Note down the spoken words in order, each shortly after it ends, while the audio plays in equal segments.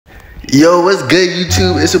Yo, what's good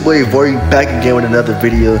YouTube? It's your boy Vori back again with another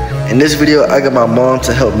video. In this video, I got my mom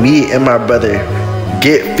to help me and my brother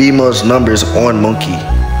get females' numbers on Monkey.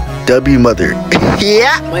 W mother.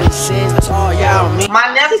 Yeah.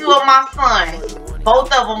 My nephew or my son.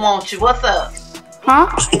 Both of them want you. What's up? Huh?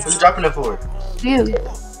 Who's dropping it for? You.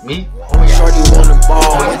 Me?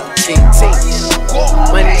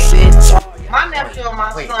 My nephew or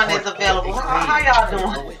my son is available. How y'all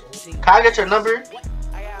doing? Can I get your number?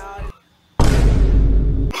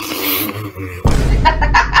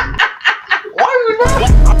 Why are you not?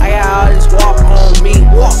 I got all this walk on me.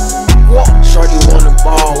 Walk. Shorty wanna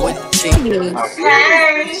ball with the team.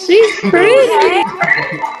 Okay. She's pretty.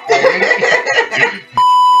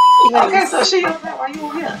 Okay, so she over there. Why you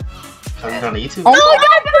over here? So you on the YouTube? Oh,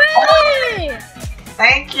 you're pretty.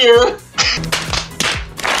 Thank you.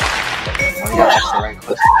 You gotta ask the right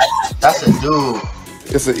question. That's a dude.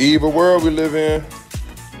 It's an evil world we live in.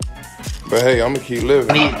 But hey, I'm gonna keep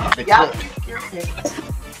living. I need the clip.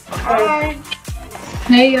 Hi.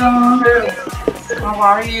 Hey y'all. How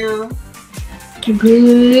are you?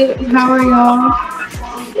 Good. How are y'all?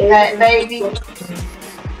 Hey, baby.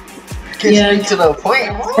 Can you speak to the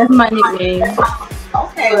point? That's my nickname.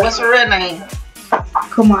 Okay, what's your real name?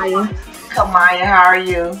 Kamaya. Kamaya, how are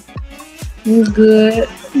you? You good?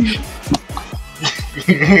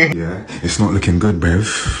 Yeah, it's not looking good, Bev.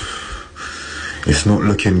 It's not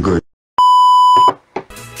looking good.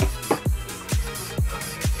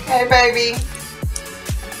 Hey, baby.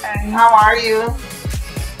 Hey, how are you?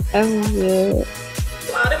 I'm good.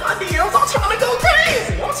 Slide in my DMs. I'm trying to go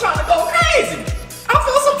crazy. I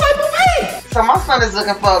feel some type of way. So my son is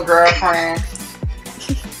looking for a girlfriend.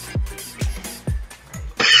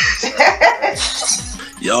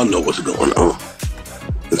 Y'all know what's going on,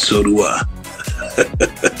 and so do I.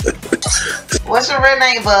 What's your real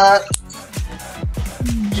name, bud?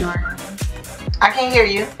 Jordan. I can't hear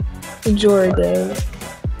you. Jordan.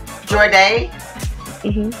 Jordan?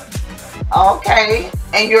 Okay.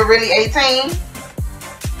 And you're really 18?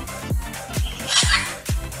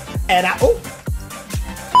 And I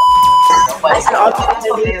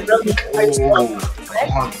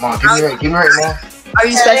Mom, give me right, Mom. Are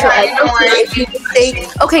you special ed?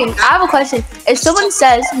 Okay, I have a question. If someone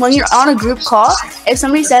says, when you're on a group call, if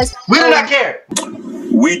somebody says, We do not care.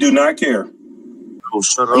 We do not care. Oh,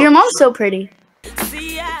 shut up. your mom's so pretty.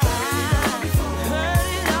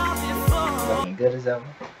 Good as ever.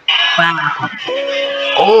 Wow.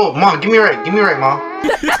 Oh, Mom, give me right, Mom.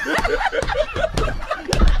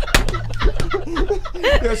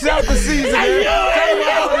 Yo, shout the season, man.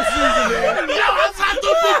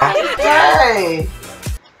 Hey,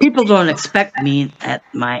 People don't expect me at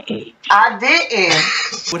my age. I didn't.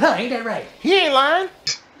 With her, ain't that right? He ain't lying.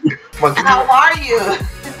 Mom, give me How are you?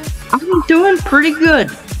 I'm doing pretty good.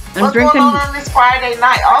 I'm What's drinking going on this Friday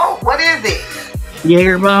night? Oh, what is it?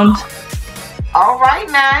 Jaeger bombs. All right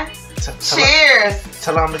now. Cheers.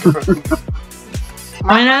 Tell her I'm looking for.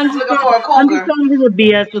 My I'm son's looking for a just cougar. trying to do the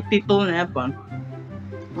BS with people and have fun.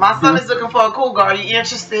 My son is looking for a cougar. Are you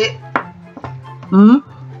interested? Hmm?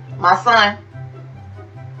 My son.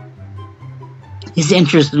 He's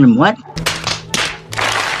interested in what?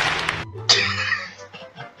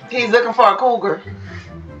 He's looking for a cougar.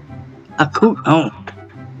 A coot. Oh.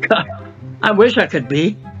 God. I wish I could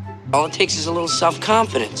be. All it takes is a little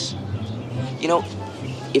self-confidence. You know,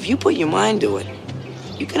 if you put your mind to it,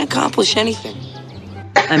 you can accomplish anything.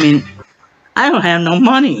 I mean, I don't have no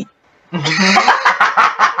money. So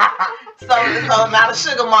not a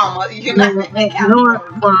sugar mama. You're not.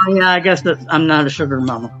 Well, yeah, I guess that I'm not a sugar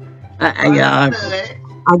mama. I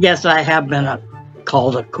guess I have been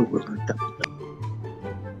called a cougar.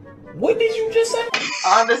 What did you just say?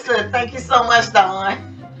 Understood. Thank you so much, Dawn.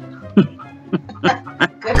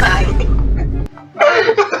 Good night.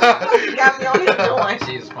 You got me on here doing.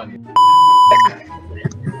 She's funny.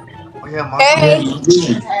 Oh, yeah, Mom. Hey,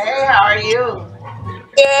 Hey, how are you?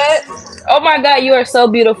 good. Oh my God, you are so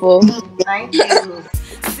beautiful. Thank you.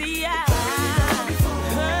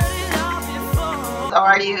 How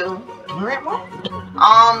are you? Give me right,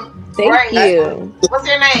 Mom. Thank Grace. you. What's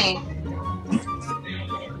your name?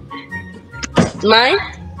 Mine?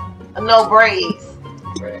 No, Braids.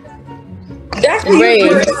 That's the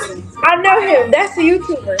YouTuber. I know him. That's the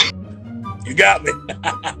YouTuber. You got me.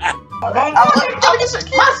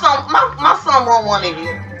 My son want one of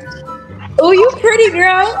you. Oh, you pretty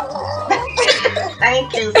girl.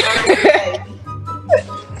 Thank you.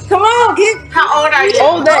 Come on, get. How old are you?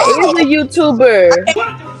 Oh, that is a YouTuber.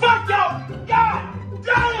 What the fuck, y'all? God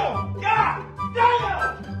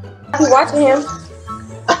damn! You watching him?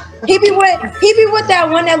 He be with that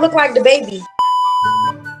one that look like the baby.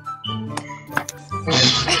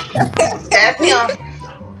 That's him.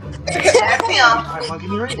 That's him.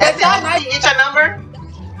 That's him. Can he get your number?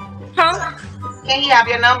 Huh? Can he have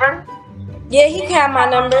your number? Yeah, he can have my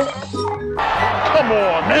number. Come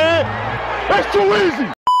on, man. That's too easy.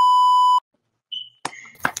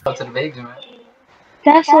 Go to the baby, man.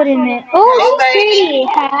 That's what it meant. Oh, it's pretty.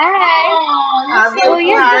 Hi. How are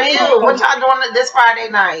you? What y'all doing this Friday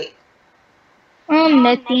night?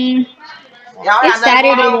 Nothing. Y'all It's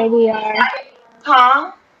Saturday where we are.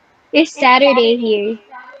 Huh? It's Saturday here.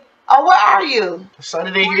 Oh, where are you?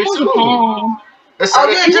 Saturday here too. Japan. It's Oh,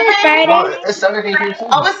 you're in Japan? Friday? It's Saturday here too.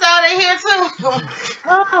 Oh, it's Saturday here too.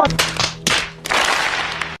 Oh.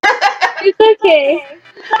 It's okay.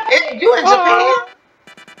 You in Japan?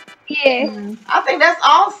 Yeah. I think that's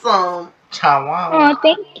awesome. Taiwan. Oh,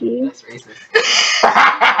 thank you. That's racist.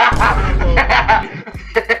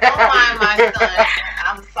 Don't mind my son.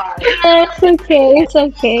 I'm sorry. It's okay. It's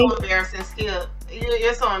okay. You're so embarrassing, Skip.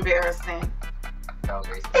 You're so embarrassing. That was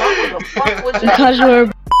racist. What the fuck would you Because you're.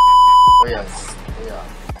 Oh yeah.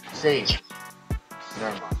 Say.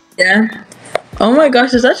 Never mind. Yeah. Oh my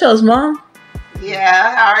gosh, is that y'all's mom?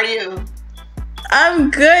 Yeah, how are you? I'm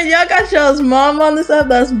good. Y'all got y'all's mom on this app?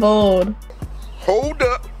 That's bold. Hold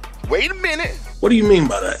up. Wait a minute. What do you mean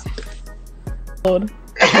by that? Bold.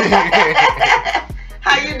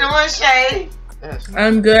 How you doing, Shay?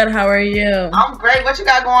 I'm good. How are you? I'm great. What you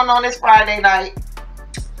got going on this Friday night?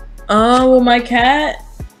 Oh, well, my cat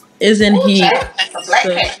is in heat. A black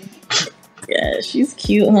cat. Yeah, she's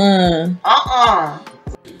cute, huh?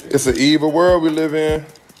 It's an evil world we live in.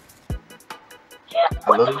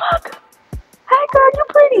 What the fuck? Hi, girl, you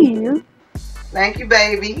pretty. Thank you,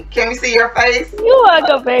 baby. Can we see your face? You like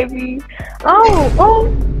a baby. Oh,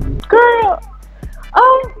 girl.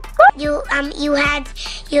 You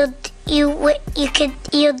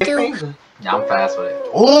do. Yeah, I'm fast with it.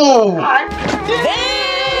 Oh. Hi.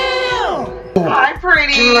 Damn. Hi,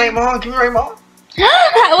 pretty. Give me right, mom. Give me right, mom.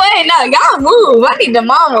 Wait, no, y'all move. I need the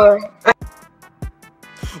mama.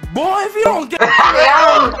 Boy, if you don't get The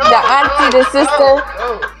auntie, the sister.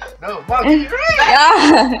 No, mom. Give me right.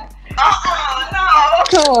 Yeah. No.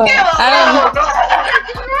 Come on.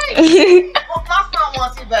 My son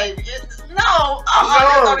wants you, baby. No.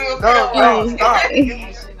 Stop.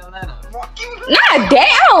 Not date.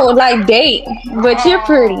 I don't like date, but you're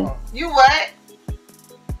pretty. You what?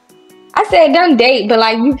 I said don't date, but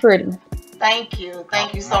like you pretty. Thank you.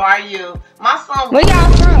 So are you? My son. Where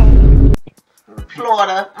y'all from?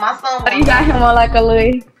 Florida. My son. You got him on like a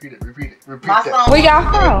little. Repeat it. My son. Where y'all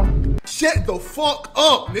from? shut the fuck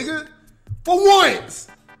up, nigga. For once.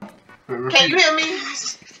 Can you hear me?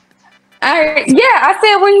 I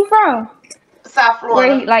said where you from? South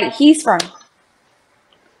Florida. Where he's from.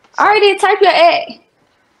 I already type your ad.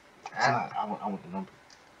 I want the number.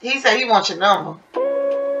 He said he wants your number.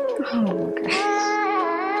 Oh my god.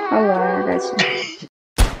 Hold on, I got you.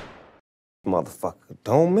 Motherfucker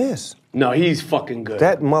don't miss. No, he's fucking good.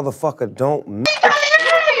 That motherfucker don't miss. That's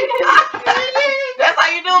how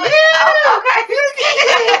you do it?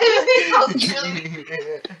 Okay.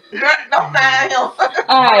 Girl, don't mind him.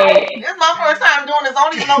 Alright. This is my first time doing this. I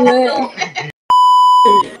don't even know what I'm doing.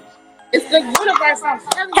 It's the universe.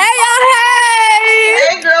 Hey, y'all, hey!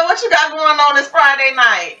 Hey, girl, what you got going on this Friday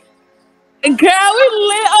night? Girl, we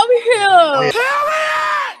lit over here.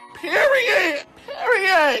 Period.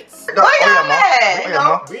 Why y'all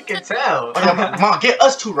mad? We can tell. Mom, get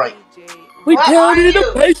us two right. We down in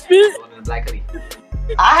the basement.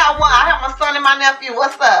 I have my son and my nephew.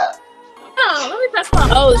 What's up? Oh, let me talk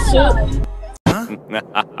about. Oh, shoot.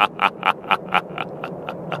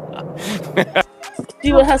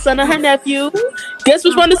 She with her son and her nephew. Guess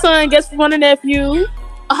which one the son? Guess which one the nephew?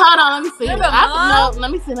 Hold on, let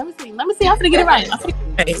me see. Let me see. I'm gonna get it right.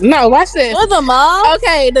 No, watch this. What's the mom?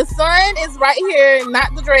 Okay, the son is right here,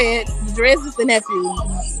 not the dreads. The dreads is the nephew.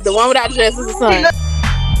 The one without the dreads is the son.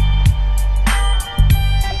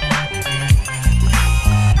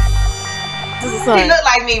 He look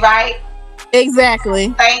like me, right?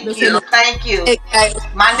 Exactly. Thank you. Exactly.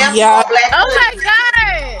 My nephew want black hoodie. Oh my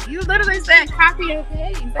god! You literally said copy and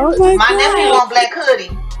paste. Oh my nephew want black hoodie.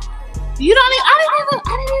 You don't even. I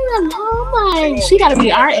didn't even know. Like, she gotta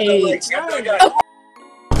be our age.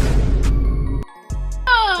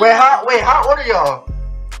 Wait, how old are y'all?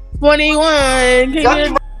 21.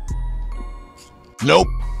 Nope.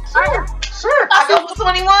 Sure. I go for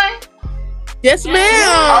 21. Yes, ma'am.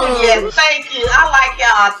 Oh yes, thank you. I like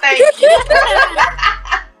y'all. Thank you.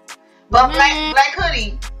 But black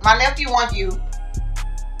hoodie. My nephew wants you.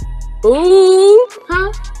 Ooh.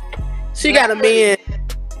 Huh? She got a man.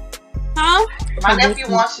 Huh? My nephew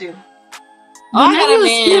wants you. Oh, I got a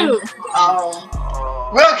man. Oh.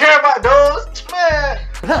 We don't care about those, man.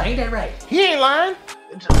 No, ain't that right? He ain't lying.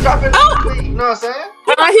 Drop it, you know what I'm saying?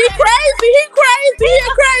 He crazy. He crazy. He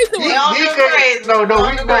a crazy. He don't do crazy. No,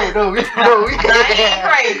 we ain't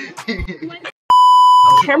crazy.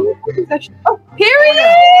 Camera? Oh, period.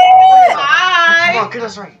 Hi. Come on, get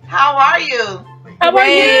us right. How are you? How are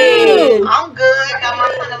you? I'm good. Got my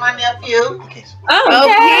son and my nephew. Okay, so. Oh,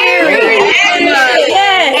 period.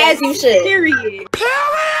 Yes. As you should. Period.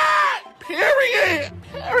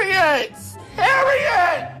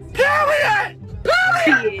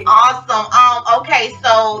 Awesome. Okay,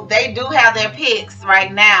 so they do have their picks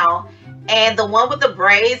right now. And the one with the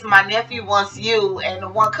braids, my nephew wants you. And the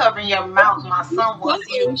one covering your mouth, my son wants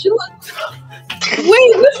you. Wait,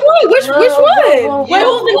 which one? Which one? Wait,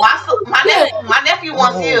 my nephew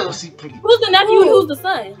wants you. Who's the nephew and who's the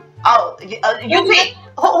son? Oh, you pick.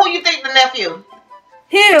 Who you think the nephew?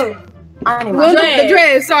 Him. The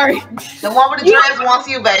dress, sorry. The one with the dreads wants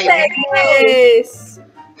you, baby. Yes.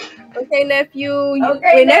 Okay, nephew.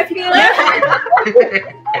 Okay, nephew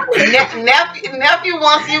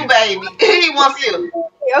wants you, baby. He wants you.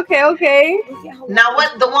 Okay. Now,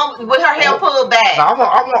 what the one with her hair pulled back? Nah, I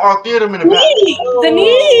want all three of them in the back. The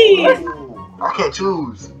knees. I can't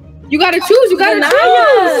choose. You gotta choose.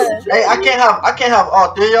 Hey, I can't have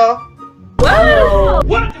all three of y'all. Wow.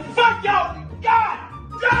 What the fuck, y'all? God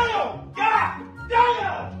damn!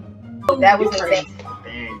 That was crazy.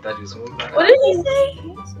 Dang, thought you was smooth. What did he say?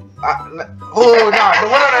 Oh, nah, the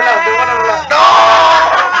one on the left.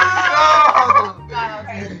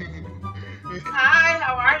 Hi,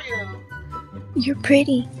 how are you? You're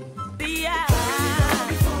pretty.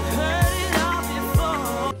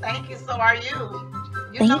 Thank you. So are you?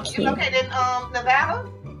 Thank You located in Nevada?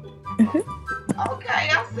 Mhm. Okay,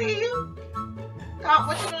 I see you.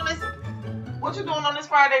 What you doing on this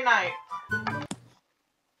Friday night?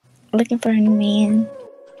 Looking for a new man.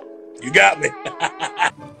 You got me.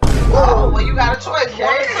 Oh, well, you got a choice.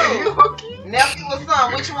 One or two. Nephew or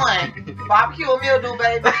son, which one? Barbecue or mildew,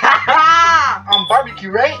 baby? I'm barbecue,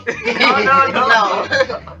 right?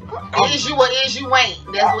 No. Is you or is you ain't?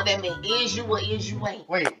 That's what that means. Is you or is you ain't?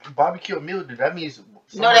 Wait, barbecue or mildew? That means.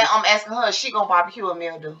 No, that I'm asking her. She gonna barbecue or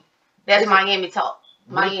mildew? That's Miami talk.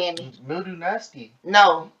 Miami. Mildew nasty.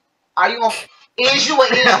 No. Are you gonna? Is you or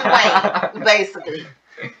is you ain't? Basically.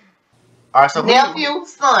 All right, so nephew,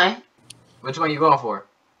 son. Which one you going for?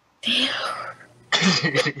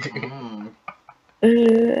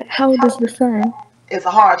 How old is the son? It's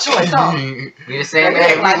a hard choice, huh? We the same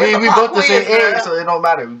age. We both the same age, so it don't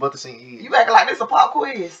matter. We both the same age. You acting like this a pop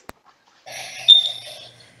quiz.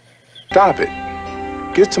 Stop it.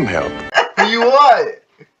 Get some help. You what?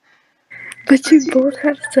 But you both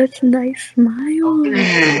have such nice smiles.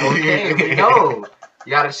 Okay, we know.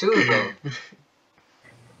 You gotta choose though.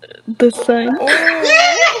 The son.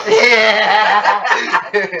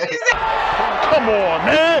 Come on,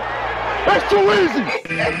 man. That's too easy.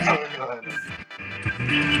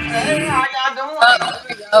 Hey, how y'all doing?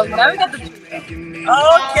 Now we got the.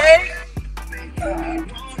 Okay.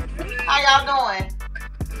 How y'all doing?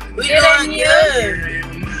 We doing good.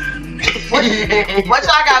 What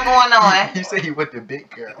y'all got going on? You say you with the big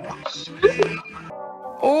girl.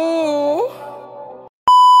 Ooh.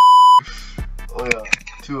 Oh yeah,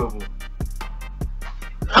 two of them.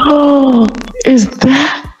 Oh, is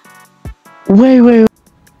that? Wait.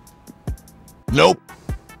 Nope.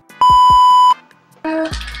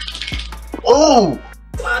 Oh!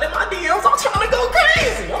 Slide in my DMs. I'm trying to go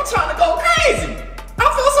crazy. I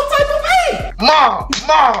feel some type of way. Mom!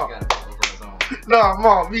 No,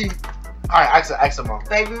 Mom, me. Alright, ask her, Mom.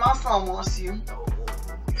 Baby, my son wants you.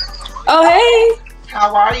 Oh, hey.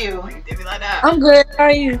 How are you? I'm good. How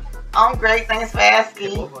are you? I'm great. Thanks for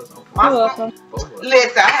asking. You're welcome.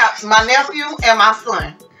 Listen, I have my nephew and my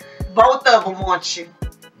son. Both of them want you.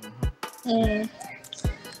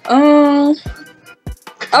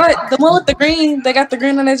 Alright, the one with the green, they got the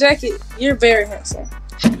green on their jacket. You're very handsome.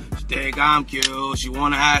 Think I'm cute. She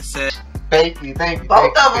wanna have sex. Thank you.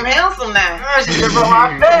 Both of them handsome now.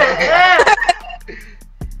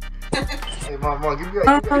 Hey, Mom, give me you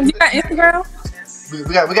got Instagram?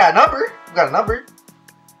 We got a number.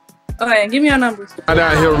 Okay, give me your number. I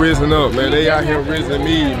out here risen up, man. They out here risen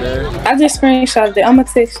me, man. I just screenshotted it. I'm gonna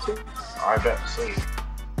text you. Alright, bet. See.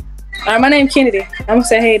 Alright, my name Kennedy. I'm gonna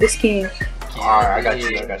say, hey, this King. Alright, I got you.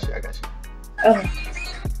 Okay.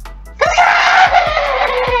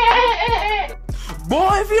 Boy,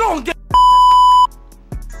 if you don't get.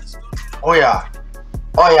 Oh yeah.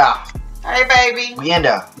 Hey, baby. We in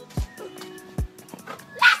there.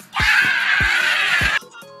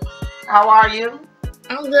 How are you?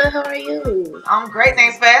 I'm good. How are you? I'm great.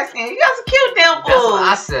 Thanks for asking. You got some cute dimples. That's what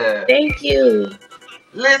I said. Thank you.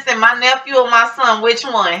 Listen, my nephew or my son, which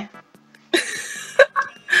one?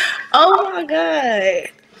 Oh my God.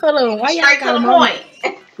 Hold on. Why y'all Straight to got the mama?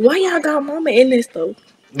 point. Why y'all got mama in this though?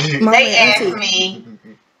 Mama They and asked auntie. me.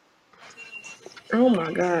 Oh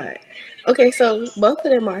my God. Okay, so both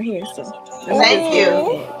of them are handsome. Thank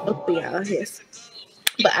you. Both of y'all are handsome.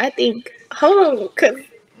 But I think, hold on, cause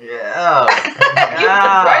Yeah.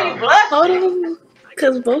 Why you blushing? hold on,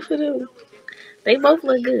 cause both of them, they both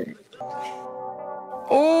look good.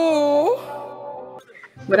 Oh.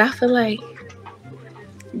 But I feel like,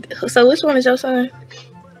 so which one is your son?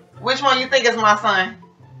 Which one you think is my son?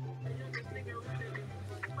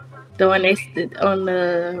 The one that's on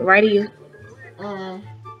the right of you?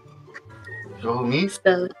 Who, me?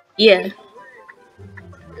 So, yeah.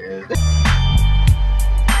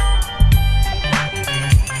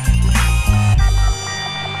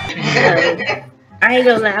 I ain't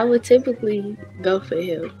gonna lie, I would typically go for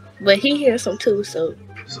him. But he handsome too, so.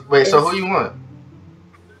 Wait, so who you want?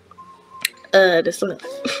 The son.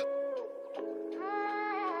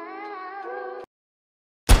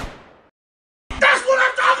 That's what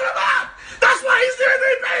I'm talking about! That's why he's the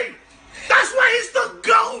MVP! That's why he's the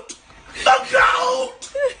GOAT! The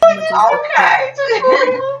GOAT! Okay.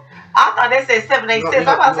 I thought they said 786. I'm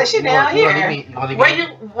about to say she down here. Where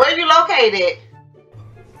you located?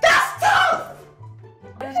 That's tough!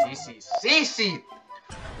 CC.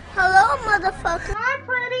 Hello, motherfucker. Hi,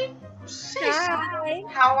 pretty. Hi.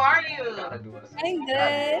 How are you? I'm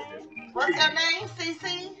good. What's your name,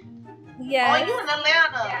 Cece? Yes. Oh, you in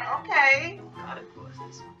Atlanta. Okay.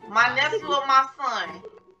 My nephew and my son.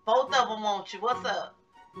 Both of them want you. What's up?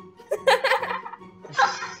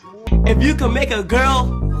 If you can make a girl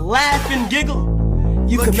laugh and giggle,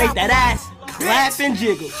 you can make that ass laugh and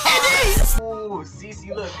jiggle. Ooh,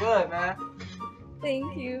 CC look good, man.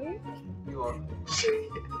 Thank you. You are.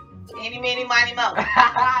 Eeny, meeny, miny, mo.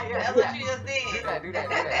 That's what you just did. Do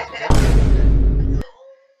that.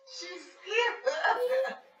 She's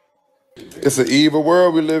scared. It's an evil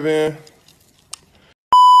world we live in.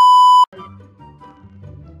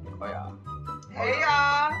 Oh, yeah. Hey,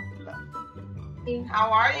 y'all.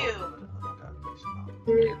 How are you?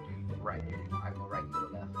 Right. I go right, you go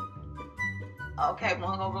left. Okay,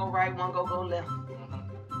 one gonna go right, one gonna go left.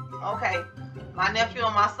 Okay. My nephew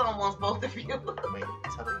and my son wants both of you. Wait,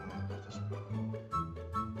 tell them.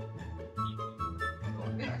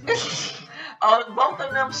 Oh, both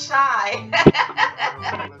of them shy.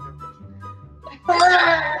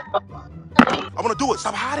 I want to do it.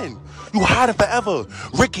 Stop hiding. You hiding forever.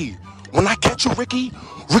 Ricky, when I catch you, Ricky.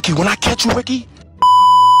 Ricky, when I catch you, Ricky.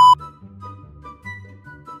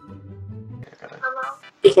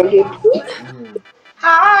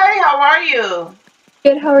 Hi, how are you?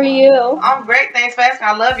 Good, how are you? I'm great, thanks for asking.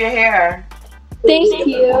 I love your hair. Thank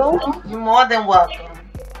you. You're more than welcome.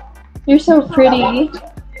 You're so pretty.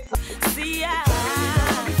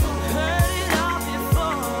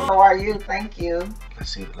 How are you? Thank you.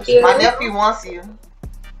 Let's see. My nephew wants you.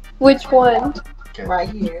 Which one? Right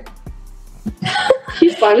here.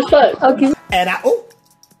 She's fine as fuck. I'll give And I you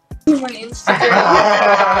my Instagram.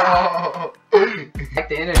 Like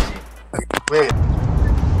the energy. Wait.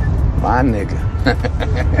 My nigga.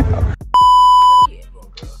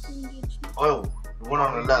 Oh, the one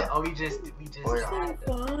on the left. Oh, we just. Oh, yeah.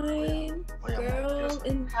 Fine, girl.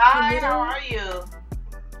 Hi, how are you?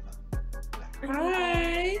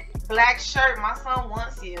 Hi. Black shirt, my son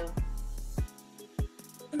wants you.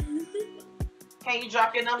 Can you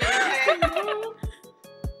drop your number in the chat?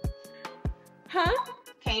 Huh?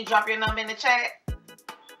 Can you drop your number in the chat?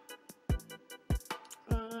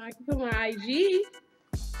 I can put my IG.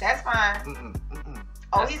 That's fine.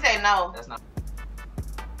 Oh, he said no. That's not.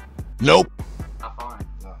 Nope. Not fine.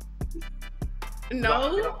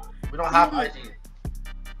 No. We don't have IG.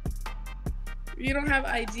 You don't have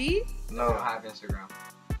IG? No, we don't have Instagram.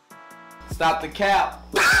 Stop the cap.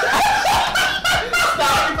 Stop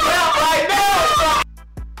the cap right now.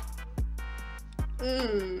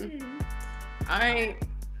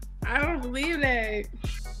 I don't believe that.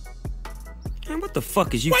 Man, what the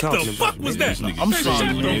fuck is you talking about? What the fuck was that? I'm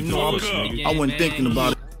sorry, man. No, I wasn't thinking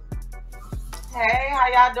about it. Hey, how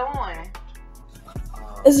y'all doing?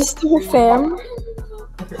 Is this the whole fam?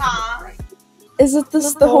 Huh? Is it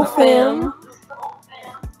this the whole fam?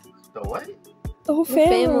 The what? The whole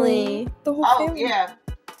family. The whole Oh, family. yeah.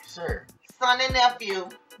 Sir. Son and nephew,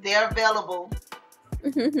 they're available.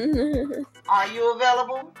 Are you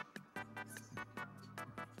available?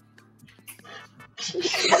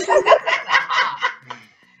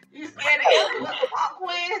 You scared to answer the pop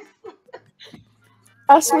quiz?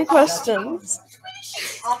 Ask me questions.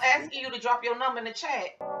 I'm asking you to drop your number in the chat.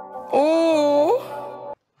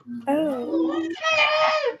 Oh. Okay.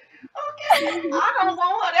 I don't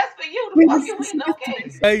want her. That's for you to fucking win. Okay.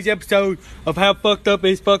 Today's episode of How Fucked Up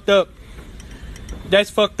is Fucked Up. That's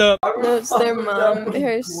fucked up. No, it's their mom,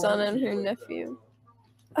 her son, and her nephew.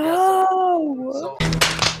 Oh. So,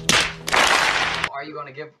 are you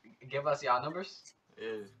gonna give us y'all numbers?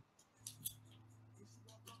 Yeah.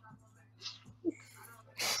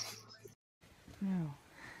 No.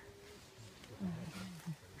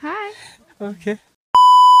 Hi. Okay.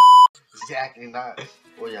 Exactly not.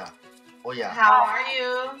 Oh yeah. Oh yeah. How are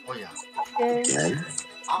you? Oh yeah. Good.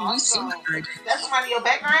 Awesome. That's somebody in your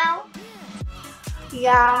background?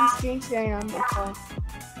 Yeah, I'm screen sharing on my phone.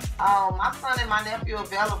 Oh, my son and my nephew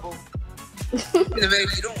available. You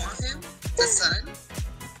don't want him? The son?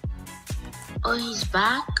 Oh, he's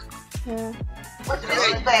back? Yeah. What you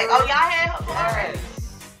mean he's back? Oh, y'all had him already.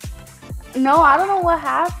 No, I don't know what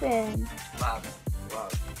happened. Wow.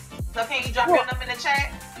 So can you drop your number in the chat?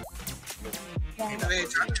 Yeah. Do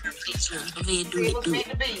He was meant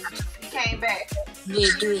to be. He came back. Do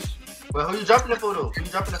it. Well, who you dropping it for though? Who you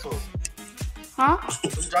dropping it for? Huh? Who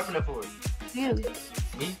you dropping it for? You.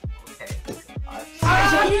 Me? Okay.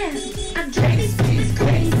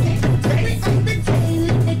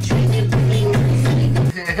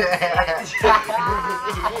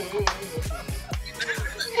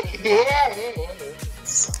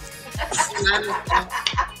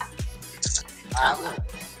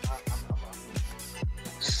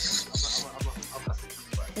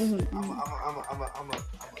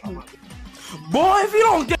 Boy, if you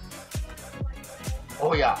don't get.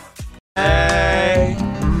 Oh yeah. Hey.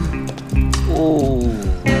 Oh.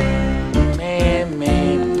 Man.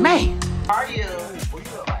 How are you? What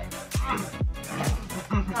you look like?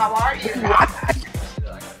 How are you?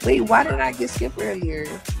 Wait, why did I get skipped earlier?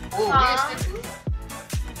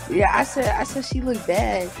 Yeah, I said she looked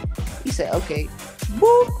bad. He said, okay.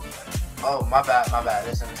 Boop. Oh, my bad.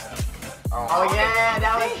 Listen. Oh yeah,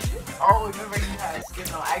 that was. Oh, remember you had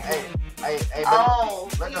skipped on accident. Hey, Oh,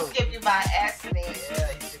 he skipped you by accident.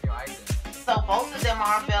 Yeah, you skipped your accident. So both of them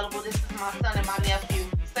are available. This is my son and my nephew.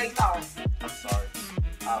 Say sorry. I'm sorry.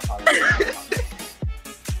 I apologize.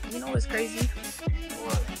 You know what's crazy?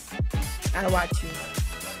 What? I watch you.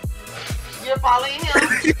 You're following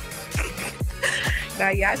him? Nah,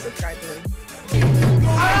 yeah, I subscribe to him.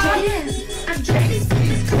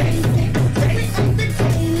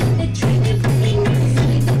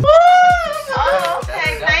 Oh,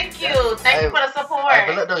 okay. Thank you. Thank you for the support. Hey,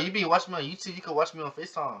 but look though, you be watching me on YouTube. You can watch me on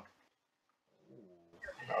FaceTime.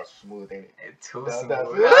 That was smooth, ain't it? Too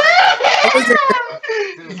smooth.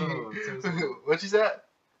 What you said?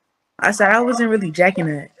 I said I wasn't really jacking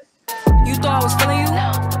it. You thought I was feeling you?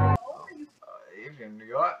 You from New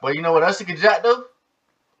York? But you know what else you can jack though?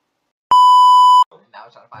 Now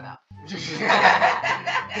I'm trying to find out.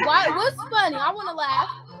 Why? What's funny? I want to laugh.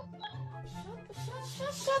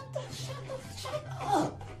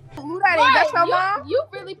 Who that is? That's your mom? You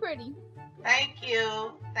really pretty. Thank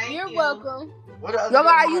you. You're welcome. What the other Y'all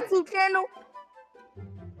got a girl look YouTube channel? like?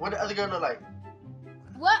 What the other girl look like?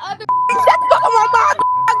 What other? Shut the fuck up, my mom!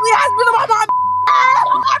 Ugly ass bitch, my mom!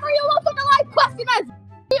 Whatever you look at the life question us.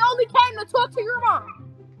 He only came to talk to your mom.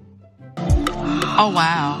 Oh,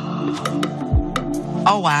 wow.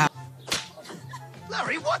 Oh, wow.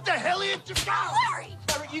 Larry, what the hell are you doing? Larry,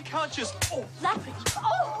 you can't just... Oh, Larry.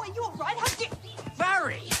 Oh, are you all right? How did you...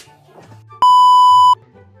 Larry!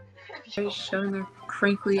 Just showing their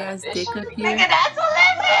crinkly ass dick up here. Nigga, that's a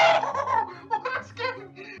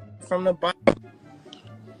From the bottom.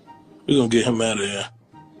 We're gonna get him out of here.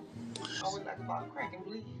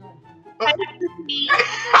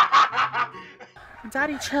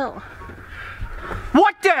 Daddy, chill.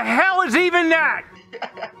 What the hell is even that?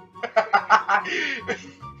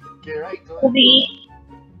 Get right, go.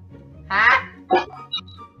 Huh?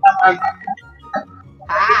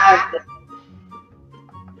 Hi.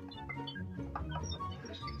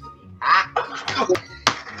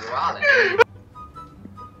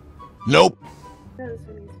 Nope.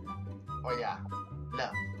 Oh yeah. No.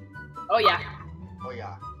 Oh yeah. Oh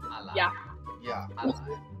yeah. Yeah. Yeah. I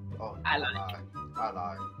lied. Oh, I lied. I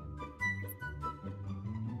lied.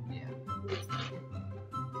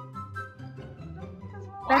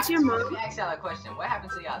 That's your mom? Let me ask y'all a question. What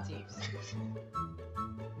happened to y'all teeth?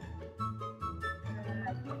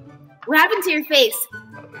 What happened to your face?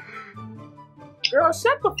 Girl,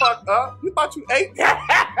 shut the fuck up. You thought you ate that?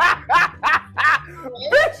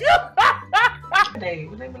 Bitch, you...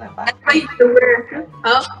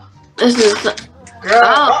 Oh, this is.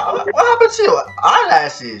 Girl, what happened to your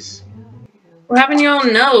eyelashes? What happened to your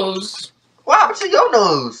own nose? What happened to your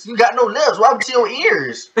nose? You got no lips. What happened to your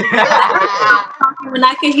ears? When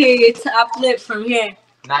I can hear your top lip from here.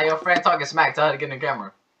 Now your friend talking smack. Tell her to get in the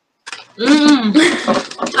camera.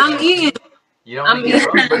 I'm eating. You don't want to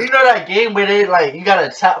get But you know that game where they like you gotta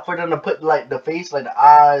tap for them to put like the face, like the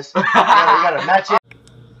eyes. You gotta match it.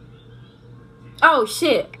 Oh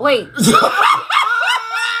shit! Wait.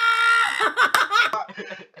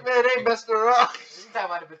 Man, they messed her up. She's talking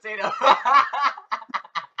about the potato.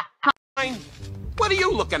 What are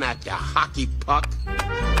you looking at, you hockey puck?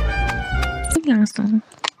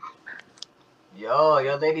 Yo,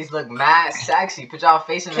 your ladies look mad sexy. Put y'all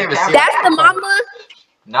face in the camera. That's the mama.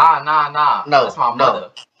 Nah. No, that's my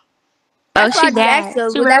mother. That's she bad.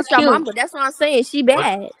 That's your mama. That's what I'm saying. She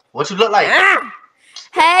bad. What you look like?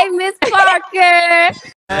 Hey, Miss Parker.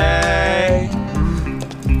 Hey.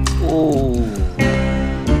 Ooh.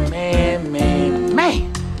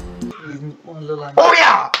 Man. Oh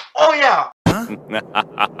yeah! Oh yeah!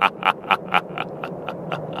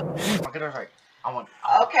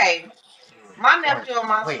 Okay. My nephew and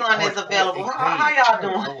my son is available. How y'all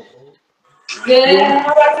doing? Good.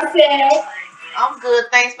 How about yourself? I'm good.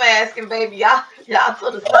 Thanks for asking, baby. Y'all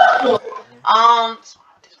to the side.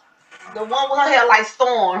 The one with her hair like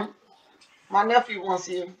Storm. My nephew wants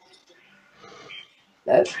you.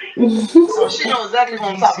 So she knows exactly what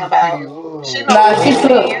I'm talking about. She knows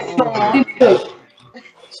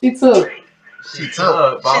She took. She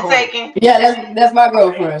taking. Yeah, that's my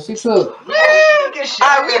girlfriend. She took. We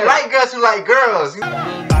like girls who like girls.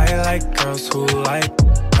 I like girls who like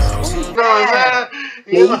girls. You know what I'm saying?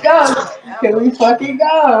 Here you go. Here we fucking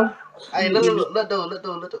go. Hey, look.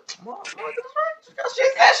 She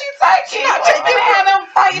said she taking. She not taking. Have them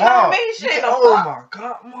fighting on me. Shit. Oh my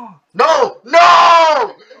god, Mom. No.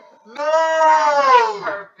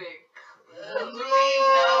 Perfect.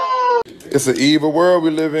 It's an evil world we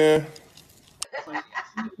live in.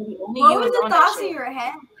 What was the thoughts in your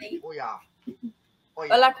head?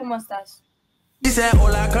 Hola, ¿cómo estás? Dice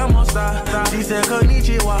hola, ¿cómo estás? Dice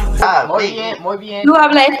konnichiwa. Muy bien. ¿Tú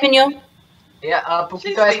hablas español? Yeah,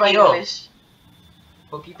 poquito español.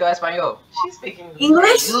 Poquito español. She speaking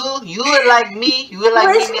English? You would like me. You would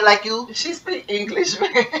like me like you. She speak English,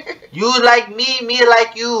 man. You like me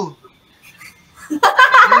like you.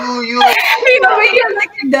 You. You're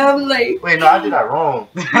like dumb, like. Wait, no, I did that wrong.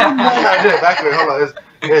 I did it backwards. Hold on.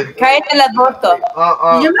 Cállate la boca.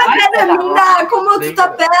 Yo me quedé, mira, ¿cómo tu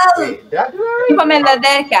papel? Chúpame la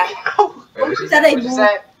deca.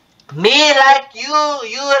 Me like you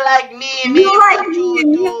like me. You like me,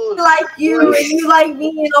 and you like you, and you like me,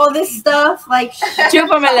 and all this stuff. Like,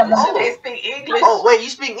 Chúpame la boca. They speak English. Oh, wait, you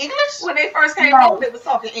speak English? When they first came home, they was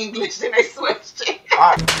talking English, then they switched it.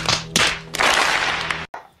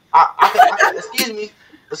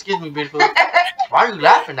 Excuse me, beautiful. Why are you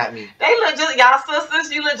laughing at me? They look just, y'all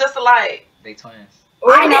sisters, you look just alike. They twins.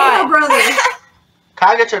 I know, brother. Can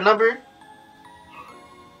I get your number?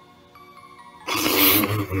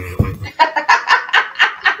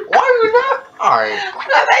 Why are you not? Alright.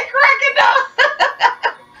 Because they cracking up.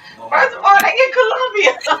 First of all, they get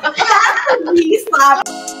Columbia. Stop.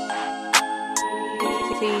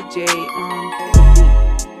 TJ